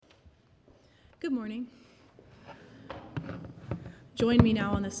Good morning. Join me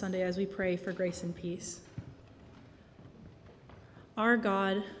now on this Sunday as we pray for grace and peace. Our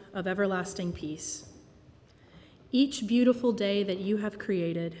God of everlasting peace, each beautiful day that you have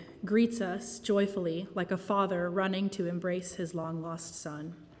created greets us joyfully like a father running to embrace his long-lost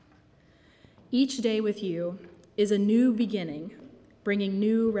son. Each day with you is a new beginning, bringing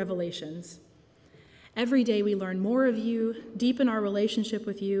new revelations. Every day we learn more of you, deepen our relationship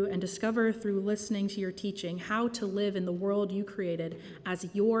with you, and discover through listening to your teaching how to live in the world you created as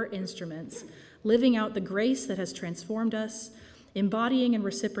your instruments, living out the grace that has transformed us, embodying and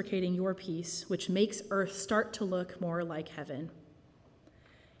reciprocating your peace, which makes earth start to look more like heaven.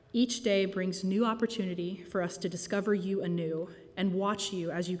 Each day brings new opportunity for us to discover you anew and watch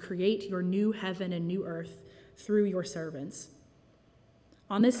you as you create your new heaven and new earth through your servants.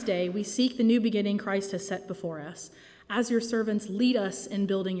 On this day, we seek the new beginning Christ has set before us. As your servants, lead us in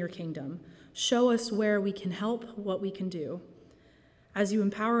building your kingdom. Show us where we can help, what we can do. As you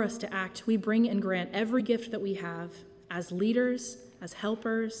empower us to act, we bring and grant every gift that we have as leaders, as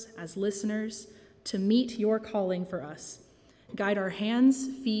helpers, as listeners, to meet your calling for us. Guide our hands,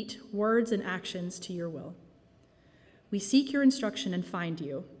 feet, words, and actions to your will. We seek your instruction and find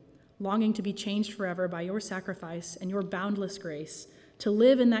you, longing to be changed forever by your sacrifice and your boundless grace, to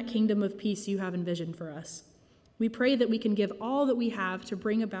live in that kingdom of peace you have envisioned for us. We pray that we can give all that we have to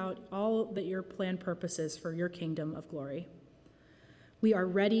bring about all that your planned purposes for your kingdom of glory. We are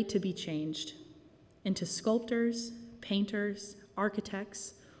ready to be changed into sculptors, painters,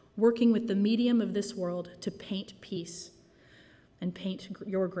 architects, working with the medium of this world to paint peace and paint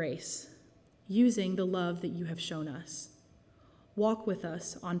your grace, using the love that you have shown us. Walk with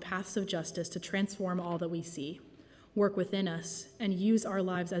us on paths of justice to transform all that we see. Work within us and use our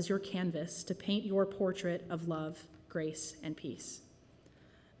lives as your canvas to paint your portrait of love, grace, and peace.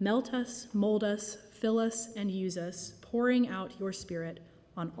 Melt us, mold us, fill us, and use us, pouring out your Spirit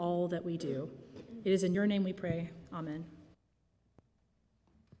on all that we do. It is in your name we pray. Amen.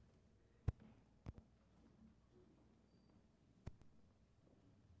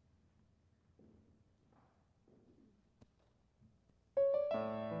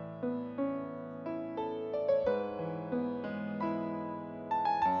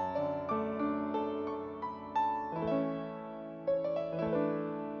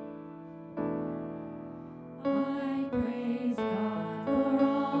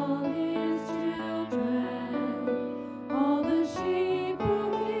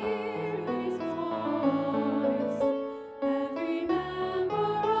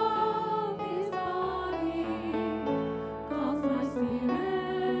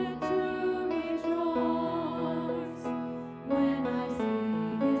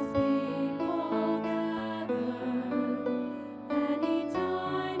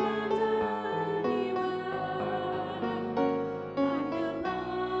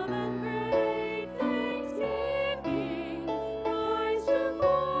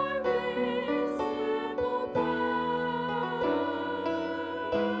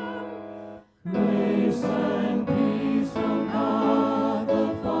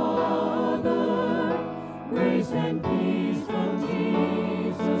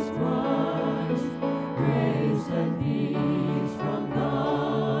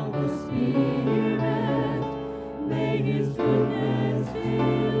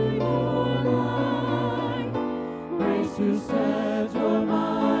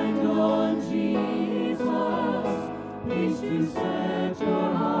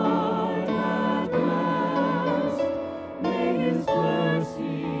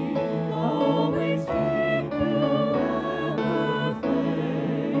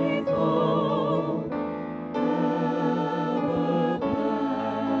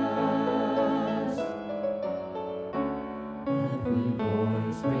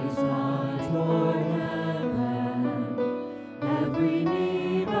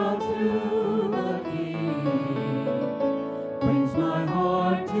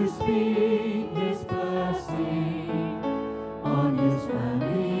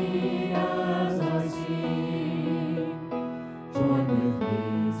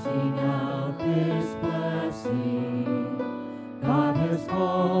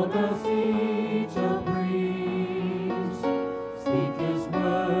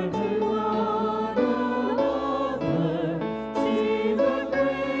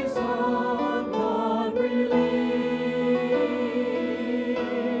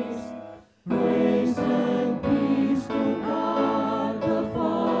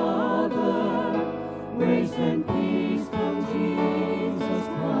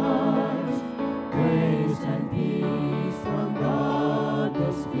 Grace and peace from God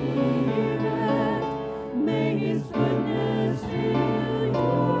the Spirit.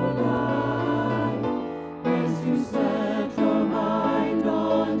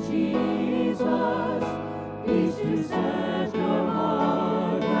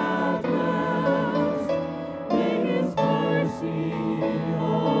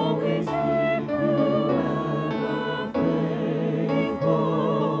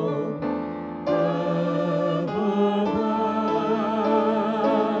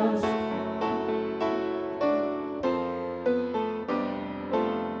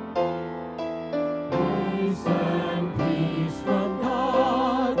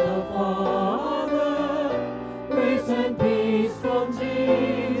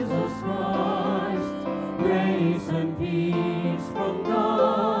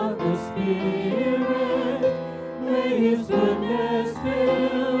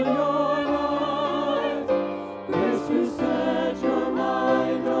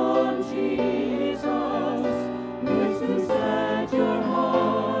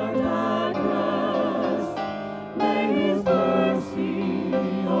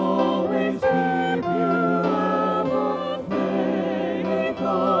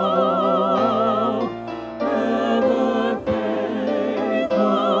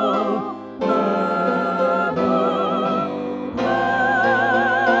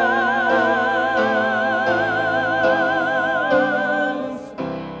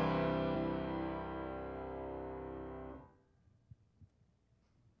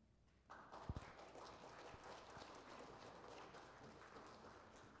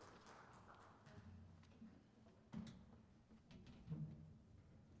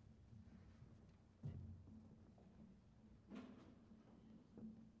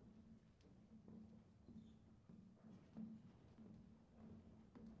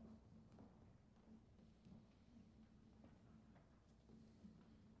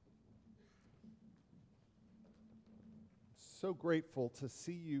 so grateful to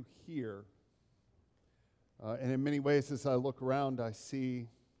see you here. And in many ways, as I look around, I see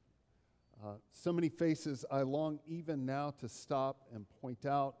so many faces I long even now to stop and point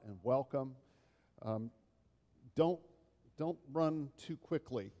out and welcome. Don't run too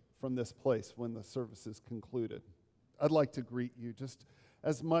quickly from this place when the service is concluded. I'd like to greet you just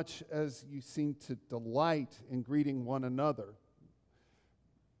as much as you seem to delight in greeting one another.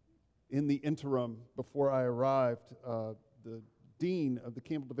 In the interim, before I arrived, the dean of the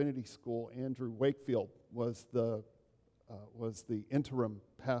Campbell Divinity School, Andrew Wakefield, was the interim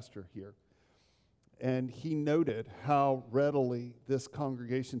pastor here. And he noted how readily this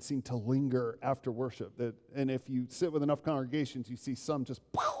congregation seemed to linger after worship. And if you sit with enough congregations, you see some just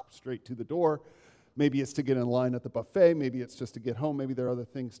straight to the door. Maybe it's to get in line at the buffet. Maybe it's just to get home. Maybe there are other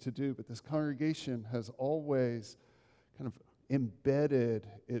things to do. But this congregation has always kind of embedded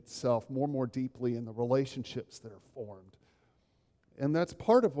itself more and more deeply in the relationships that are formed. And that's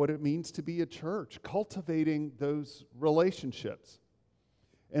part of what it means to be a church, cultivating those relationships.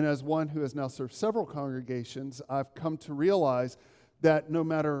 And as one who has now served several congregations, I've come to realize that no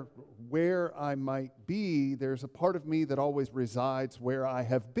matter where I might be, there's a part of me that always resides where I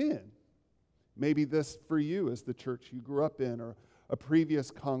have been. Maybe this for you is the church you grew up in, or a previous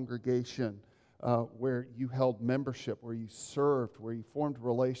congregation where you held membership, where you served, where you formed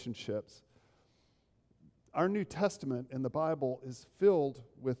relationships. Our New Testament in the Bible is filled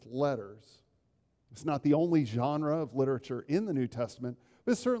with letters. It's not the only genre of literature in the New Testament,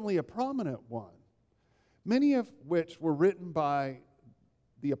 but it's certainly a prominent one, many of which were written by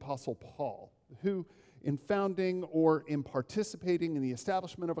the Apostle Paul, who in founding or in participating in the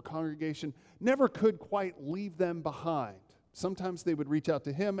establishment of a congregation never could quite leave them behind. Sometimes they would reach out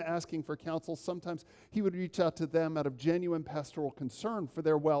to him asking for counsel. Sometimes he would reach out to them out of genuine pastoral concern for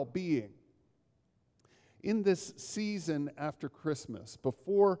their well-being. In this season after Christmas,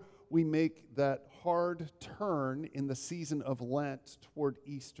 before we make that hard turn in the season of Lent toward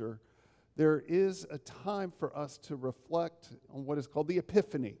Easter, there is a time for us to reflect on what is called the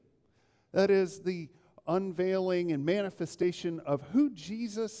Epiphany. That is the unveiling and manifestation of who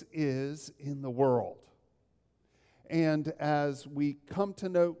Jesus is in the world. And as we come to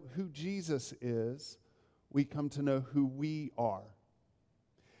know who Jesus is, we come to know who we are.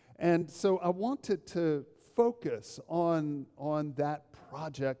 And so I wanted to focus on that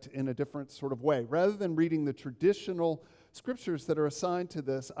project in a different sort of way. Rather than reading the traditional scriptures that are assigned to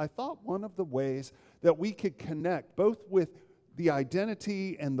this, I thought one of the ways that we could connect both with the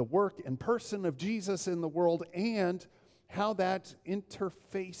identity and the work and person of Jesus in the world and how that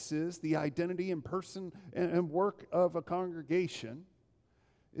interfaces the identity and person and work of a congregation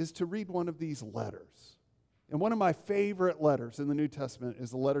is to read one of these letters. And one of my favorite letters in the New Testament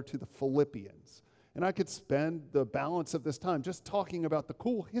is the letter to the Philippians. And I could spend the balance of this time just talking about the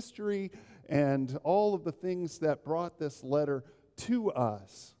cool history and all of the things that brought this letter to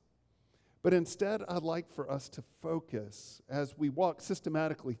us. But instead, I'd like for us to focus as we walk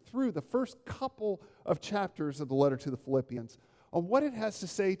systematically through the first couple of chapters of the letter to the Philippians on what it has to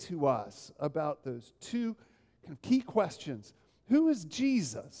say to us about those two kind of key questions. Who is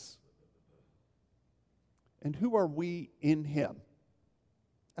Jesus? And who are we in him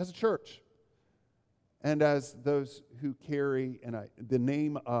as a church? And as those who carry the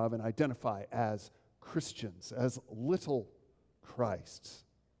name of and identify as Christians, as little Christs.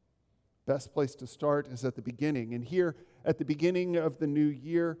 Best place to start is at the beginning. And here, at the beginning of the new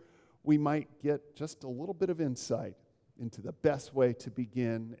year, we might get just a little bit of insight into the best way to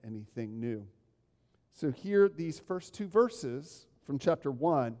begin anything new. So here, these first two verses from chapter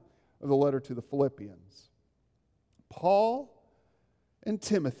 1 of the letter to the Philippians. Paul and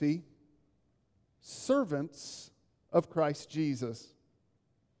Timothy, servants of Christ Jesus,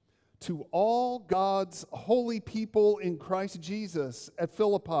 to all God's holy people in Christ Jesus at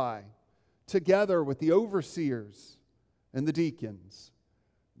Philippi, together with the overseers and the deacons,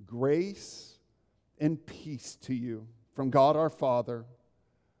 grace and peace to you from God our Father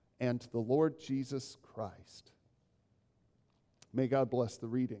and the Lord Jesus Christ. May God bless the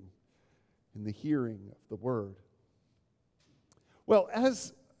reading and the hearing of the word. Well,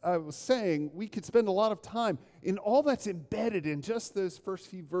 as I was saying, we could spend a lot of time in all that's embedded in just those first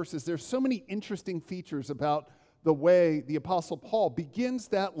few verses. There's so many interesting features about the way the Apostle Paul begins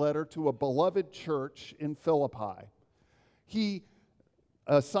that letter to a beloved church in Philippi. He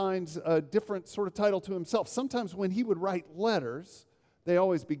assigns a different sort of title to himself. Sometimes when he would write letters, they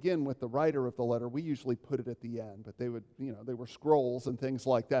always begin with the writer of the letter. We usually put it at the end, but they were scrolls and things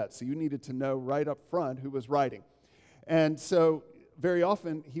like that. So you needed to know right up front who was writing. And so very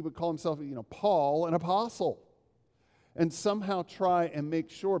often he would call himself, Paul, an apostle. and somehow try and make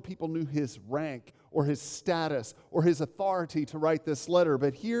sure people knew his rank or his status or his authority to write this letter.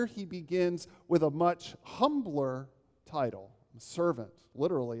 But here he begins with a much humbler title, servant,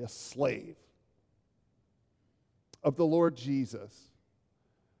 literally a slave of the Lord Jesus.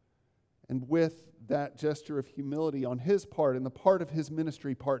 And with that gesture of humility on his part and the part of his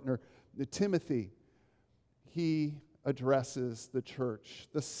ministry partner, Timothy, he addresses the church.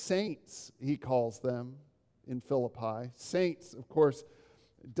 The saints, he calls them in Philippi. Saints, of course,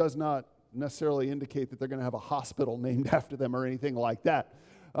 does not necessarily indicate that they're going to have a hospital named after them or anything like that.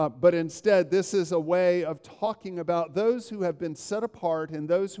 But instead, this is a way of talking about those who have been set apart and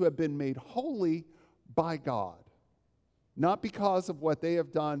those who have been made holy by God. Not because of what they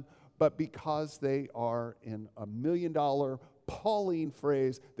have done, but because they are, in a $1 million Pauline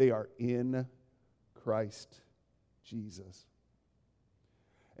phrase, they are in Christ Jesus.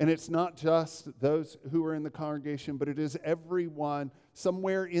 And it's not just those who are in the congregation, but it is everyone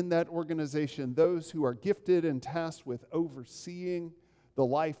somewhere in that organization, those who are gifted and tasked with overseeing the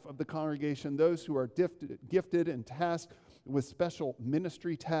life of the congregation, those who are gifted and tasked with special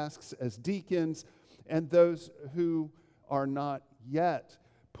ministry tasks as deacons, and those who are not yet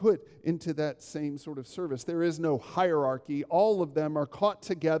put into that same sort of service. There is no hierarchy. All of them are caught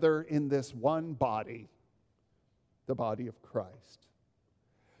together in this one body, the body of Christ.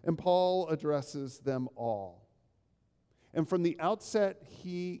 And Paul addresses them all. And from the outset,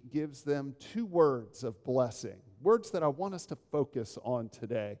 he gives them two words of blessing, words that I want us to focus on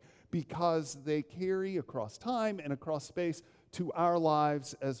today because they carry across time and across space to our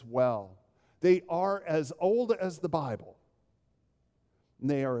lives as well. They are as old as the Bible, and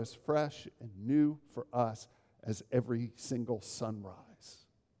they are as fresh and new for us as every single sunrise.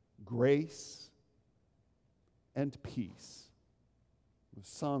 Grace and peace was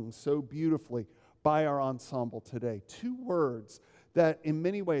sung so beautifully by our ensemble today. Two words that in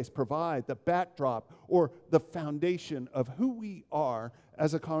many ways provide the backdrop or the foundation of who we are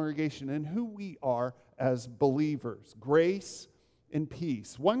as a congregation and who we are as believers. Grace and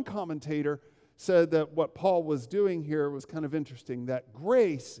peace. One commentator said that what Paul was doing here was kind of interesting, that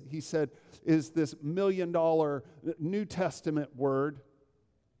grace, he said, is this $1 million New Testament word,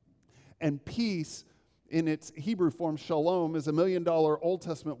 and peace in its Hebrew form, shalom, is $1 million Old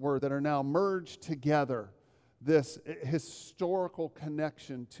Testament word that are now merged together. This historical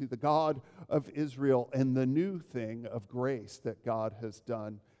connection to the God of Israel and the new thing of grace that God has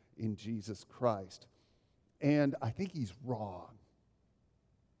done in Jesus Christ. And I think he's wrong.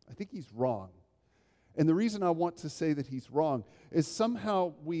 I think he's wrong. And the reason I want to say that he's wrong is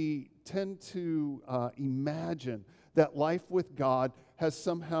somehow we tend to imagine that life with God has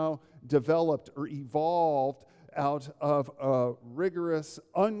somehow developed or evolved out of a rigorous,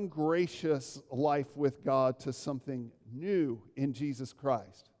 ungracious life with God to something new in Jesus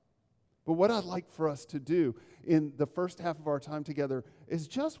Christ. But what I'd like for us to do in the first half of our time together is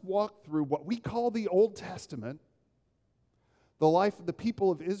just walk through what we call the Old Testament, the life of the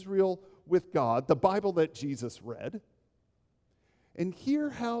people of Israel with God, the Bible that Jesus read, and hear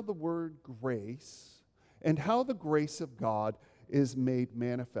how the word grace and how the grace of God is made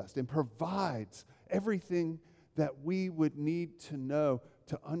manifest and provides everything that we would need to know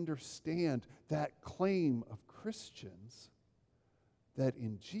to understand that claim of Christians that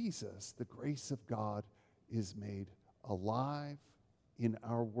in Jesus, the grace of God is made alive in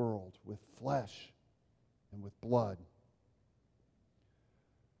our world with flesh and with blood.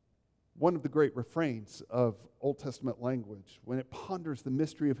 One of the great refrains of Old Testament language, when it ponders the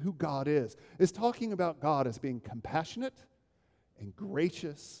mystery of who God is talking about God as being compassionate and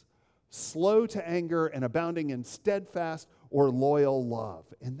gracious, slow to anger, and abounding in steadfast or loyal love.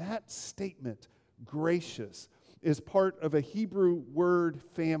 And that statement, gracious, is part of a Hebrew word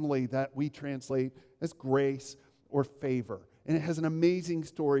family that we translate as grace or favor. And it has an amazing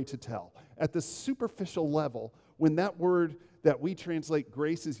story to tell. At the superficial level, when that word that we translate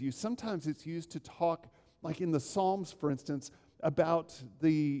grace is used, sometimes it's used to talk, like in the Psalms, for instance, about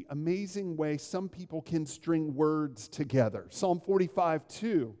the amazing way some people can string words together. Psalm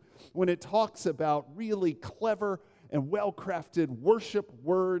 45:2, when it talks about really clever and well-crafted worship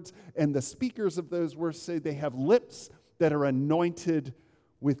words, and the speakers of those words say they have lips that are anointed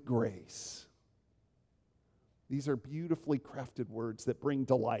with grace. These are beautifully crafted words that bring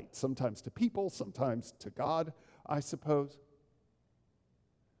delight, sometimes to people, sometimes to God, I suppose.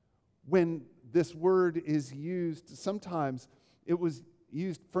 When this word is used, sometimes it was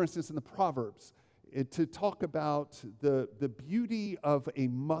used, for instance, in the Proverbs, to talk about the beauty of a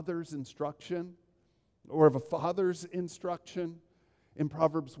mother's instruction or of a father's instruction. In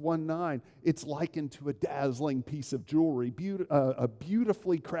Proverbs 1:9, it's likened to a dazzling piece of jewelry, a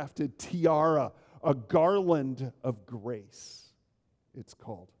beautifully crafted tiara, a garland of grace, it's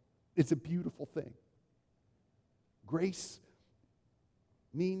called. It's a beautiful thing. Grace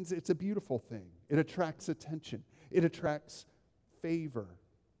means it's a beautiful thing. It attracts attention. It attracts favor.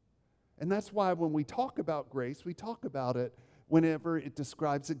 And that's why when we talk about grace, we talk about it whenever it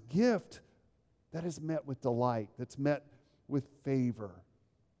describes a gift that is met with delight, that's met with favor.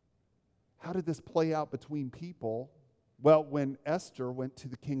 How did this play out between people? Well, when Esther went to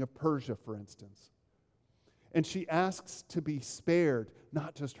the king of Persia, for instance, and she asks to be spared,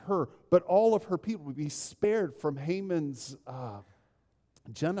 not just her, but all of her people would be spared from Haman's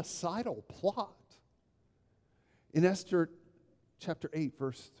genocidal plot. In Esther chapter 8,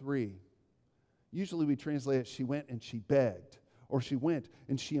 verse 3, usually we translate it, she went and she begged, or she went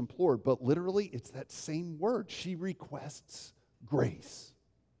and she implored, but literally it's that same word. She requests grace.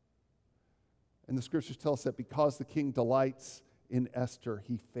 And the scriptures tell us that because the king delights in Esther,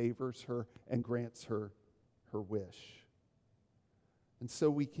 he favors her and grants her her wish. And so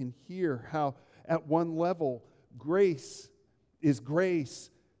we can hear how at one level grace is grace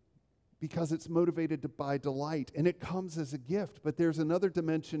because it's motivated by delight, and it comes as a gift. But there's another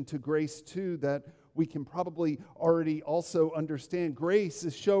dimension to grace too that we can probably already also understand. Grace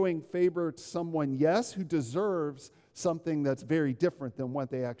is showing favor to someone, yes, who deserves something that's very different than what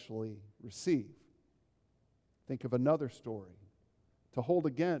they actually receive. Think of another story to hold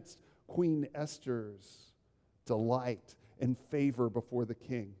against Queen Esther's delight and favor before the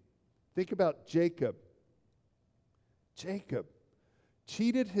king. Think about Jacob. Jacob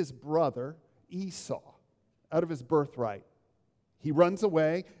cheated his brother Esau out of his birthright. He runs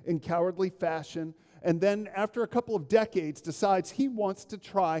away in cowardly fashion, and then after a couple of decades decides he wants to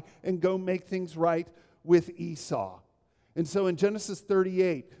try and go make things right with Esau. And so in Genesis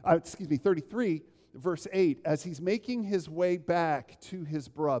 33, verse 8, as he's making his way back to his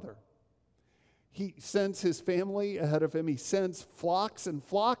brother, he sends his family ahead of him. He sends flocks and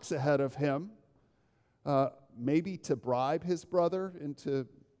flocks ahead of him, maybe to bribe his brother into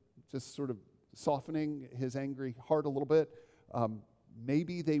just sort of softening his angry heart a little bit.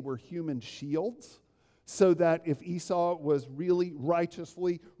 Maybe they were human shields, so that if Esau was really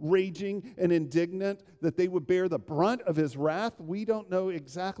righteously raging and indignant, that they would bear the brunt of his wrath. We don't know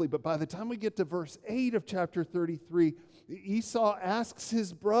exactly, but by the time we get to verse 8 of chapter 33, Esau asks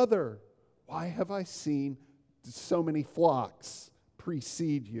his brother, "Why have I seen so many flocks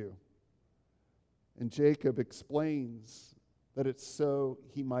precede you?" And Jacob explains that it's so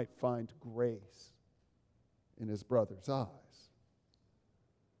he might find grace in his brother's eyes.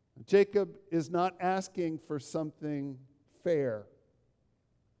 Jacob is not asking for something fair.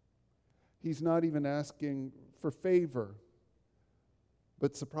 He's not even asking for favor.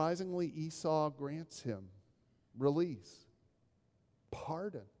 But surprisingly, Esau grants him release,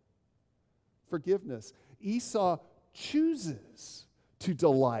 pardon, forgiveness. Esau chooses to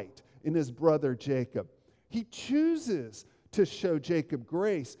delight in his brother Jacob. He chooses to show Jacob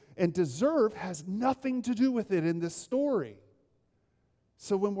grace, and deserve has nothing to do with it in this story.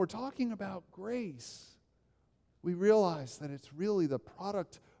 So when we're talking about grace, we realize that it's really the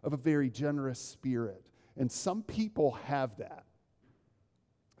product of a very generous spirit. And some people have that.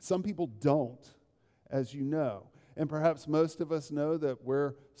 Some people don't, as you know. And perhaps most of us know that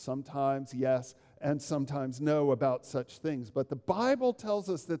we're sometimes yes and sometimes no about such things. But the Bible tells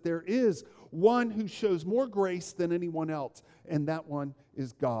us that there is one who shows more grace than anyone else, and that one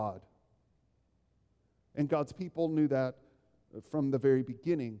is God. And God's people knew that from the very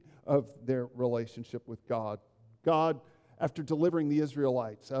beginning of their relationship with God. God, after delivering the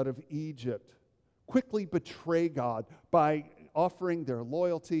Israelites out of Egypt, quickly betrayed God by offering their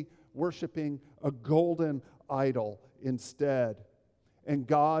loyalty, worshiping a golden idol instead. And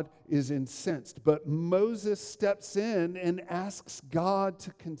God is incensed. But Moses steps in and asks God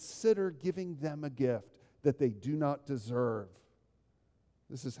to consider giving them a gift that they do not deserve.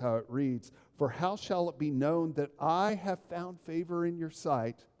 This is how it reads. "For how shall it be known that I have found favor in your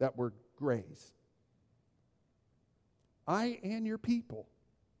sight," that word grace, "I and your people,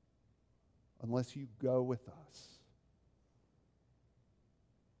 unless you go with us?"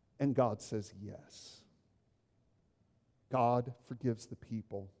 And God says yes. God forgives the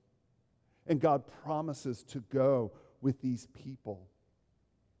people. And God promises to go with these people.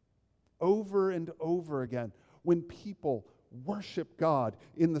 Over and over again, when people worship God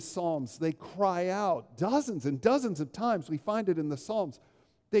in the Psalms, they cry out dozens and dozens of times. We find it in the Psalms.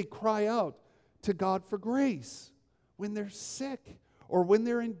 They cry out to God for grace when they're sick, or when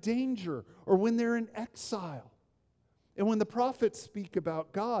they're in danger, or when they're in exile. And when the prophets speak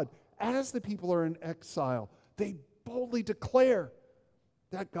about God, as the people are in exile, they boldly declare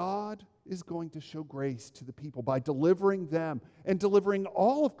that God is going to show grace to the people by delivering them and delivering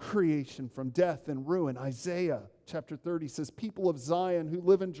all of creation from death and ruin. Isaiah chapter 30 says, "People of Zion who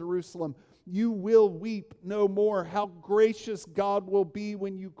live in Jerusalem, you will weep no more. How gracious God will be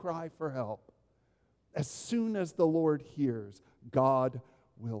when you cry for help. As soon as the Lord hears, God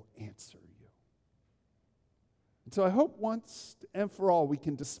will answer you." And so I hope once and for all we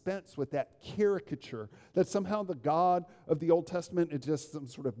can dispense with that caricature that somehow the God of the Old Testament is just some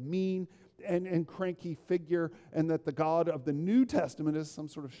sort of mean and cranky figure, and that the God of the New Testament is some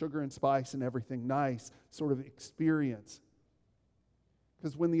sort of sugar and spice and everything nice sort of experience.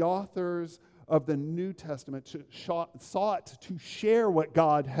 Because when the authors of the New Testament sought to share what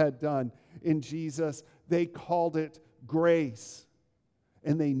God had done in Jesus, they called it grace.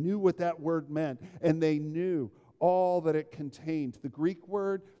 And they knew what that word meant, and they knew all that it contained. The Greek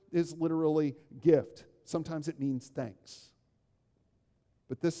word is literally gift. Sometimes it means thanks.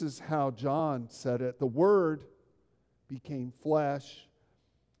 But this is how John said it. The Word became flesh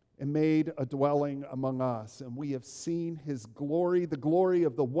and made a dwelling among us. And we have seen His glory, the glory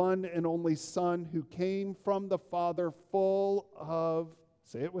of the one and only Son who came from the Father, full of,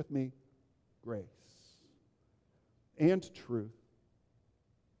 say it with me, grace and truth.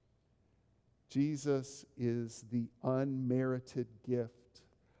 Jesus is the unmerited gift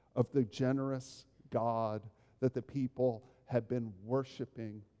of the generous God that the people had been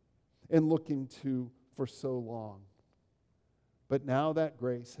worshiping and looking to for so long. But now that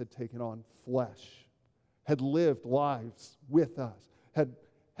grace had taken on flesh, had lived lives with us,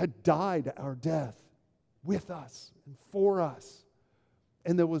 had died our death with us and for us.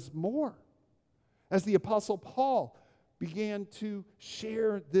 And there was more. As the Apostle Paul began to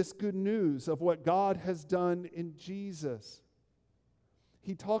share this good news of what God has done in Jesus,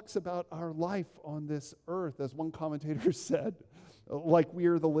 he talks about our life on this earth, as one commentator said, like we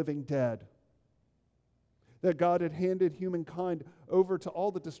are the living dead. That God had handed humankind over to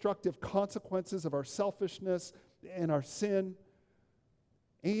all the destructive consequences of our selfishness and our sin.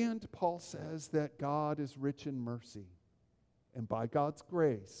 And Paul says that God is rich in mercy. And by God's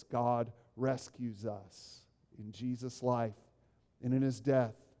grace, God rescues us in Jesus' life and in His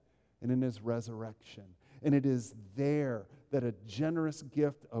death and in His resurrection. And it is there that a generous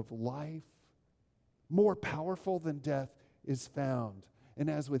gift of life, more powerful than death, is found. And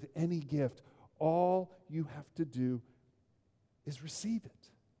as with any gift, all you have to do is receive it.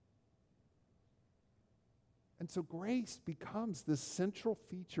 And so grace becomes the central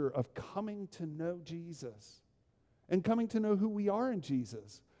feature of coming to know Jesus and coming to know who we are in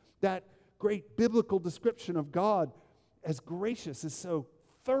Jesus. That great biblical description of God as gracious is so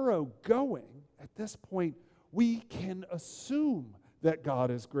thoroughgoing. At this point, we can assume that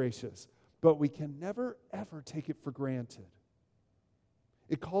God is gracious, but we can never, ever take it for granted.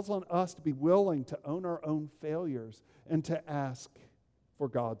 It calls on us to be willing to own our own failures and to ask for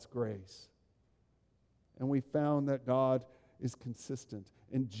God's grace. And we found that God is consistent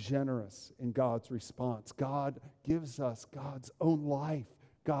and generous in God's response. God gives us God's own life.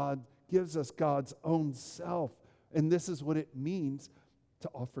 God gives us God's own self. And this is what it means to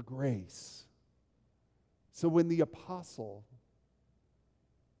offer grace. So when the apostle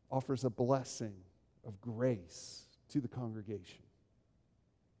offers a blessing of grace to the congregation,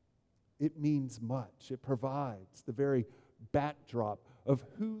 it means much. It provides the very backdrop of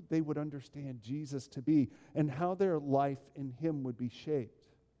who they would understand Jesus to be and how their life in Him would be shaped.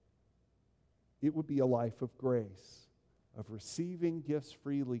 It would be a life of grace, of receiving gifts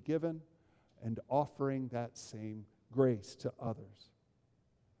freely given and offering that same grace to others.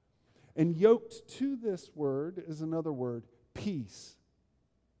 And yoked to this word is another word, peace.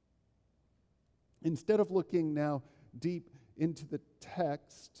 Instead of looking now deep into the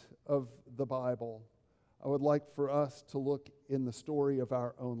text of the Bible, I would like for us to look in the story of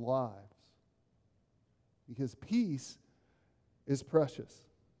our own lives. Because peace is precious,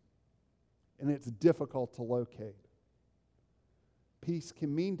 and it's difficult to locate. Peace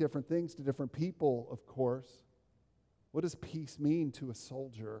can mean different things to different people, of course. What does peace mean to a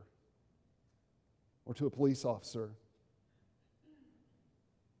soldier or to a police officer?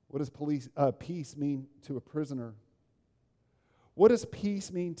 What does peace mean to a prisoner? What does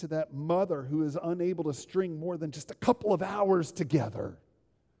peace mean to that mother who is unable to string more than just a couple of hours together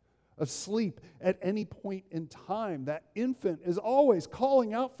of sleep at any point in time? That infant is always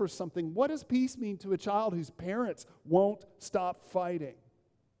calling out for something. What does peace mean to a child whose parents won't stop fighting?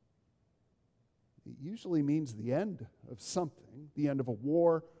 It usually means the end of something, the end of a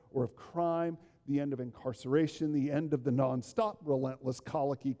war or of crime, the end of incarceration, the end of the nonstop, relentless,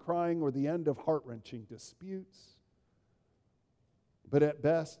 colicky crying, or the end of heart-wrenching disputes. But at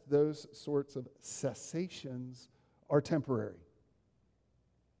best, those sorts of cessations are temporary.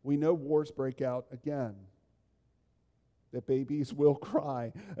 We know wars break out again, that babies will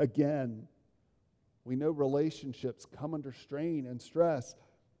cry again. We know relationships come under strain and stress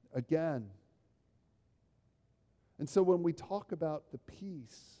again. And so when we talk about the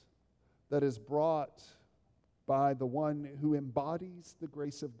peace that is brought by the one who embodies the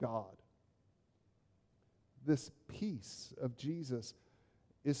grace of God, this peace of Jesus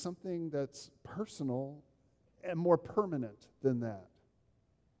is something that's personal and more permanent than that.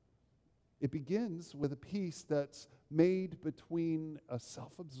 It begins with a peace that's made between a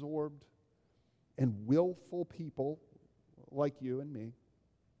self-absorbed and willful people like you and me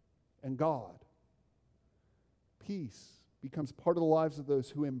and God. Peace becomes part of the lives of those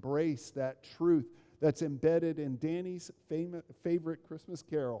who embrace that truth that's embedded in Danny's favorite Christmas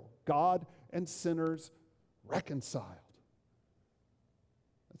carol, God and sinners reconciled.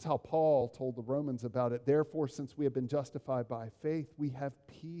 That's how Paul told the Romans about it. Therefore, since we have been justified by faith, we have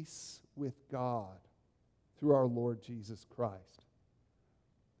peace with God through our Lord Jesus Christ.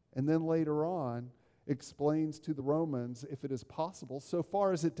 And then later on, explains to the Romans, if it is possible, so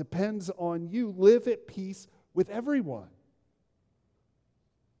far as it depends on you, live at peace with everyone.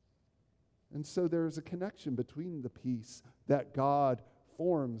 And so there is a connection between the peace that God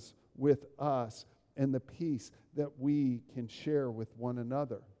forms with us and the peace that we can share with one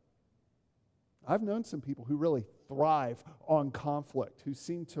another. I've known some people who really thrive on conflict, who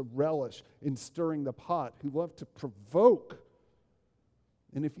seem to relish in stirring the pot, who love to provoke.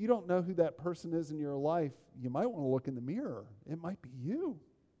 And if you don't know who that person is in your life, you might want to look in the mirror. It might be you.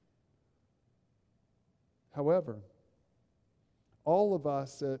 However, all of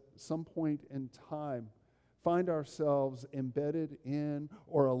us at some point in time find ourselves embedded in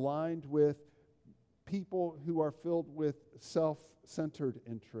or aligned with people who are filled with self-centered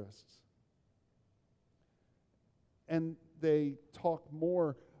interests. And they talk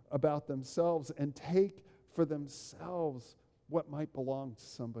more about themselves and take for themselves what might belong to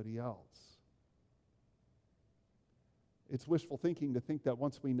somebody else. It's wishful thinking to think that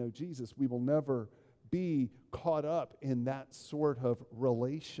once we know Jesus, we will never be caught up in that sort of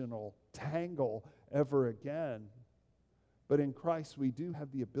relational tangle ever again. But in Christ, we do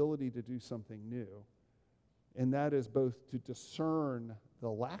have the ability to do something new. And that is both to discern the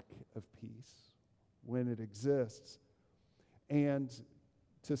lack of peace when it exists and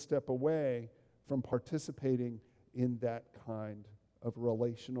to step away from participating in that kind of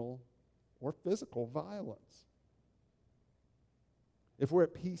relational or physical violence. If we're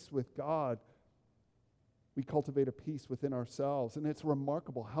at peace with God, we cultivate a peace within ourselves. And it's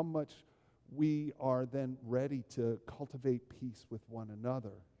remarkable how much we are then ready to cultivate peace with one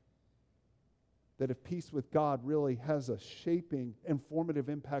another. That if peace with God really has a shaping and formative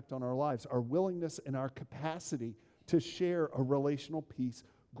impact on our lives, our willingness and our capacity to share a relational peace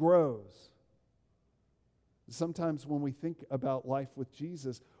grows. Sometimes when we think about life with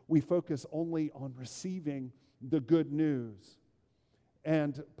Jesus, we focus only on receiving the good news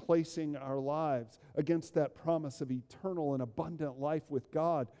and placing our lives against that promise of eternal and abundant life with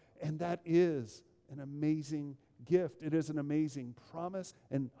God. And that is an amazing gift. It is an amazing promise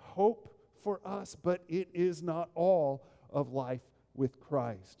and hope for us, but it is not all of life with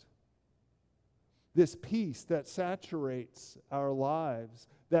Christ. This peace that saturates our lives,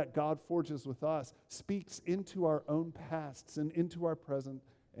 that God forges with us, speaks into our own pasts and into our present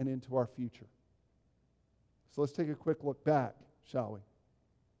and into our future. So let's take a quick look back, shall we?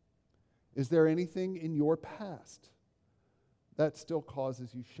 Is there anything in your past that still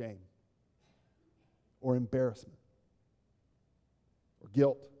causes you shame or embarrassment or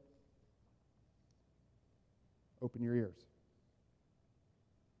guilt? Open your ears.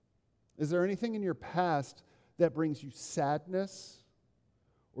 Is there anything in your past that brings you sadness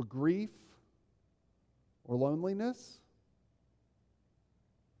or grief or loneliness?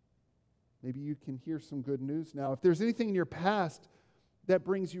 Maybe you can hear some good news now. If there's anything in your past that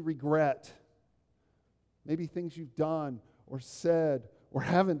brings you regret, maybe things you've done or said or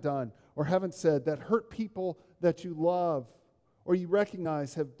haven't done or haven't said that hurt people that you love or you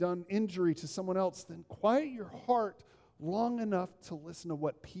recognize have done injury to someone else, then quiet your heart long enough to listen to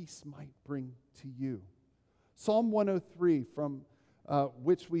what peace might bring to you. Psalm 103, from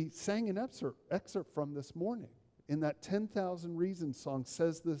which we sang an excerpt from this morning in that 10,000 Reasons song,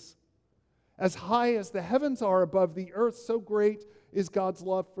 says this: as high as the heavens are above the earth, so great is God's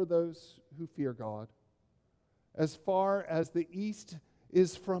love for those who fear God. As far as the east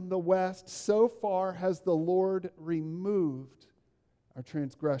is from the west, so far has the Lord removed our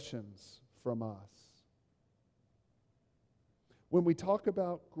transgressions from us. When we talk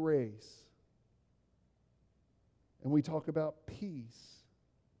about grace and we talk about peace,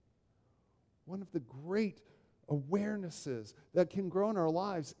 one of the great awarenesses that can grow in our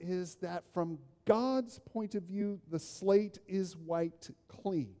lives is that from God's point of view, the slate is wiped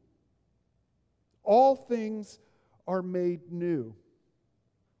clean. All things are made new.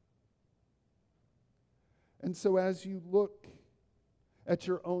 And so as you look at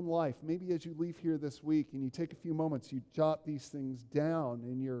your own life, maybe as you leave here this week and you take a few moments, you jot these things down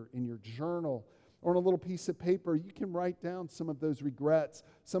in your journal or on a little piece of paper, you can write down some of those regrets,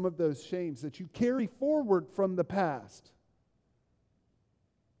 some of those shames that you carry forward from the past.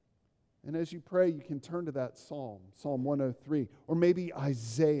 And as you pray, you can turn to that Psalm 103, or maybe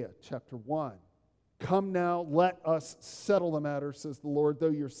Isaiah chapter 1. Come now, let us settle the matter, says the Lord. Though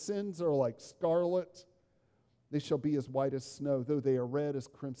your sins are like scarlet, they shall be as white as snow. Though they are red as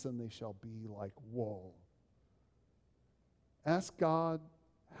crimson, they shall be like wool. Ask God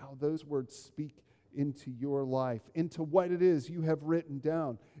how those words speak into your life, into what it is you have written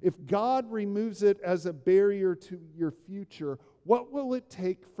down. If God removes it as a barrier to your future, what will it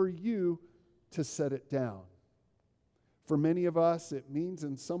take for you to set it down? For many of us, it means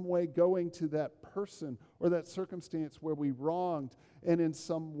in some way going to that person or that circumstance where we wronged and in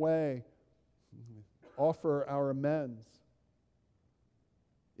some way offer our amends.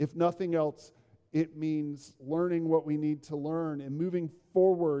 If nothing else, it means learning what we need to learn and moving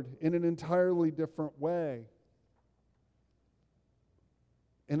forward in an entirely different way.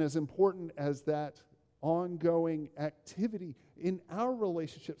 And as important as that ongoing activity in our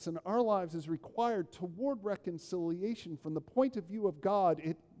relationships and our lives is required toward reconciliation from the point of view of God,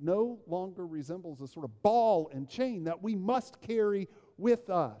 it no longer resembles a sort of ball and chain that we must carry with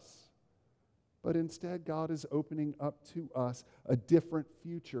us. But instead, God is opening up to us a different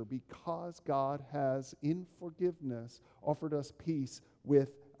future because God has, in forgiveness, offered us peace with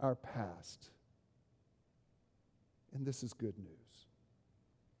our past. And this is good news.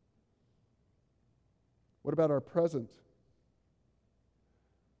 What about our present?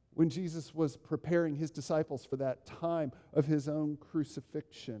 When Jesus was preparing his disciples for that time of his own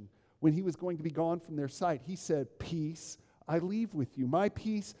crucifixion, when he was going to be gone from their sight, he said, "Peace I leave with you. My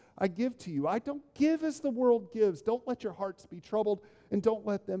peace I give to you. I don't give as the world gives. Don't let your hearts be troubled, and don't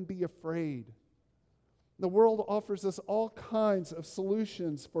let them be afraid." The world offers us all kinds of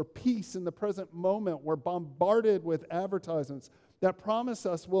solutions for peace in the present moment. We're bombarded with advertisements that promise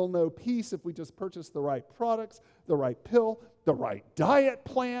us we'll know peace if we just purchase the right products, the right pill, the right diet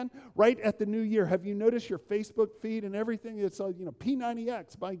plan right at the new year. Have you noticed your Facebook feed and everything? It's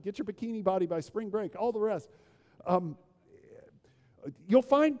P90X, get your bikini body by spring break, all the rest. You'll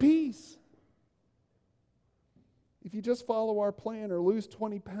find peace. If you just follow our plan or lose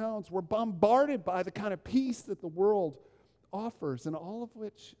 20 pounds, we're bombarded by the kind of peace that the world offers, and all of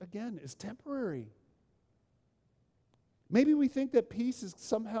which, again, is temporary. Maybe we think that peace is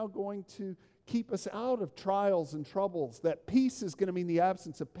somehow going to keep us out of trials and troubles, that peace is going to mean the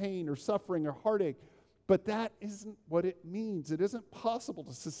absence of pain or suffering or heartache, but that isn't what it means. It isn't possible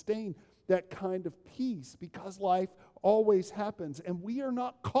to sustain that kind of peace because life always happens, and we are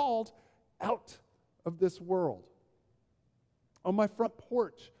not called out of this world. On my front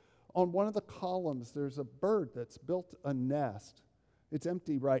porch, on one of the columns, there's a bird that's built a nest. It's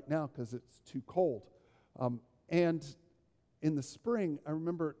empty right now because it's too cold. And in the spring, I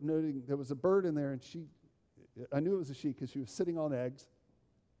remember noting there was a bird in there, and I knew it was a she because she was sitting on eggs,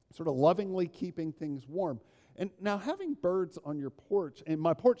 sort of lovingly keeping things warm. And now having birds on your porch, and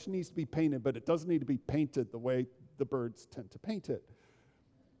my porch needs to be painted, but it doesn't need to be painted the way the birds tend to paint it.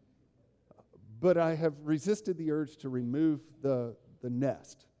 But I have resisted the urge to remove the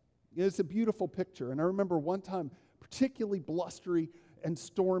nest. It's a beautiful picture. And I remember one time, particularly blustery and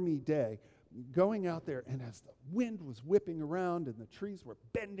stormy day, going out there, and as the wind was whipping around and the trees were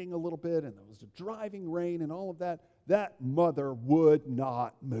bending a little bit and there was a driving rain and all of that, that mother would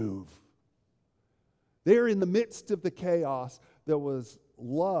not move. There in the midst of the chaos, there was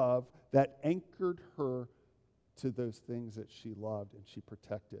love that anchored her to those things that she loved and she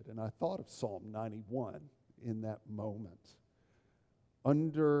protected. And I thought of Psalm 91 in that moment.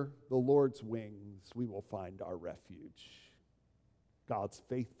 Under the Lord's wings, we will find our refuge. God's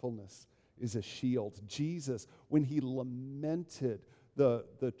faithfulness is a shield. Jesus, when he lamented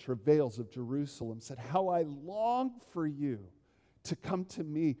the travails of Jerusalem, said, "How I long for you to come to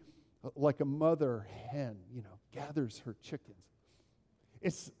me like a mother hen, gathers her chickens."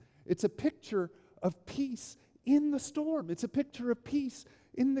 It's a picture of peace in the storm. It's a picture of peace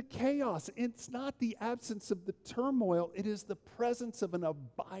in the chaos. It's not the absence of the turmoil, it is the presence of an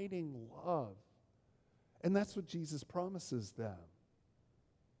abiding love. And that's what Jesus promises them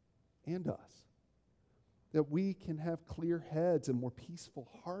and us. That we can have clear heads and more peaceful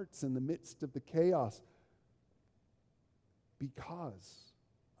hearts in the midst of the chaos. Because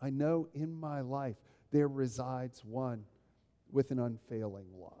I know in my life there resides one with an unfailing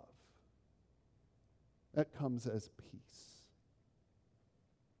love. That comes as peace.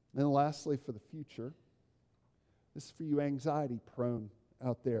 And lastly, for the future, this is for you anxiety prone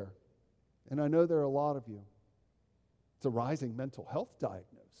out there. And I know there are a lot of you. It's a rising mental health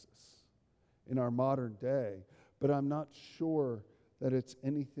diagnosis in our modern day, but I'm not sure that it's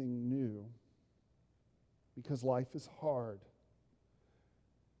anything new because life is hard.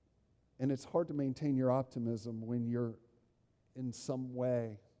 And it's hard to maintain your optimism when you're in some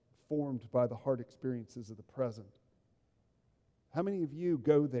way formed by the hard experiences of the present. How many of you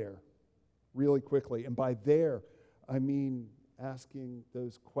go there really quickly? And by there, I mean asking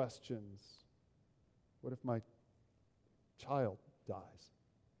those questions. What if my child dies?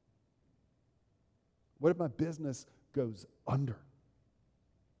 What if my business goes under?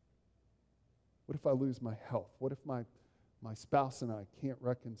 What if I lose my health? What if my spouse and I can't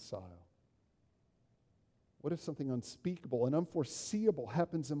reconcile? What if something unspeakable and unforeseeable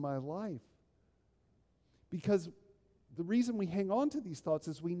happens in my life? Because the reason we hang on to these thoughts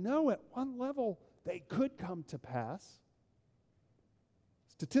is we know at one level they could come to pass.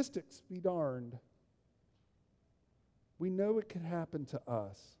 Statistics be darned. We know it could happen to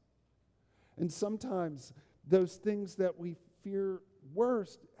us. And sometimes those things that we fear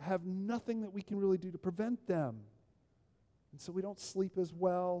worst have nothing that we can really do to prevent them. And so we don't sleep as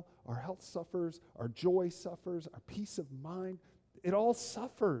well. Our health suffers. Our joy suffers. Our peace of mind. It all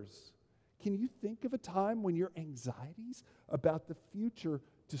suffers. Can you think of a time when your anxieties about the future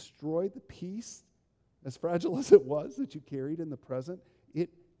destroyed the peace, as fragile as it was, that you carried in the present? It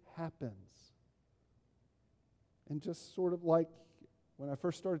happens. And just sort of like when I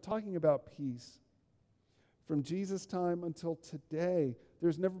first started talking about peace, from Jesus' time until today,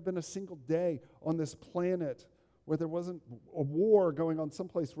 there's never been a single day on this planet where there wasn't a war going on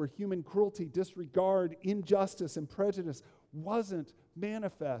someplace where human cruelty, disregard, injustice, and prejudice wasn't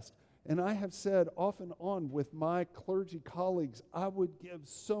manifest. And I have said off and on with my clergy colleagues, I would give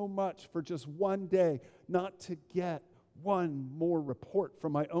so much for just one day not to get one more report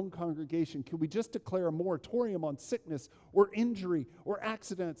from my own congregation. Could we just declare a moratorium on sickness or injury or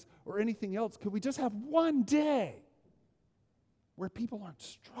accidents or anything else? Could we just have one day where people aren't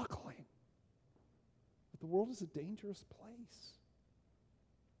struggling? But the world is a dangerous place.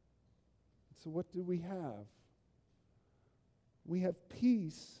 So what do we have? We have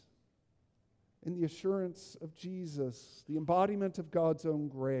peace in the assurance of Jesus, the embodiment of God's own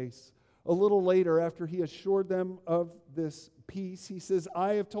grace. A little later, after he assured them of this peace, he says,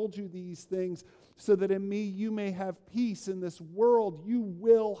 I have told you these things so that in me you may have peace. In this world you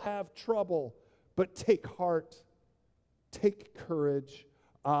will have trouble, but take heart, take courage.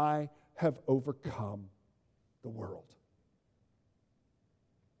 I have overcome the world.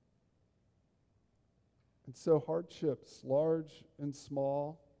 And so hardships, large and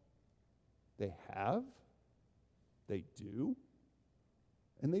small, they have, they do,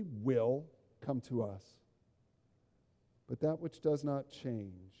 and they will come to us. But that which does not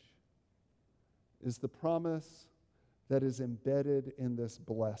change is the promise that is embedded in this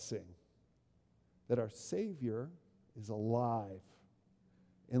blessing, that our Savior is alive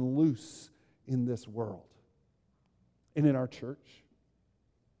and loose in this world, and in our church,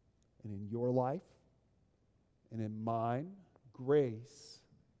 and in your life, and in mine, grace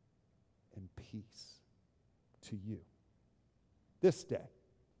and peace to you. This day.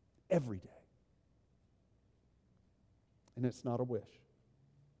 Every day. And it's not a wish.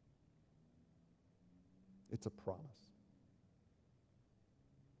 It's a promise.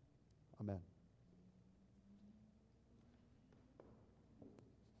 Amen.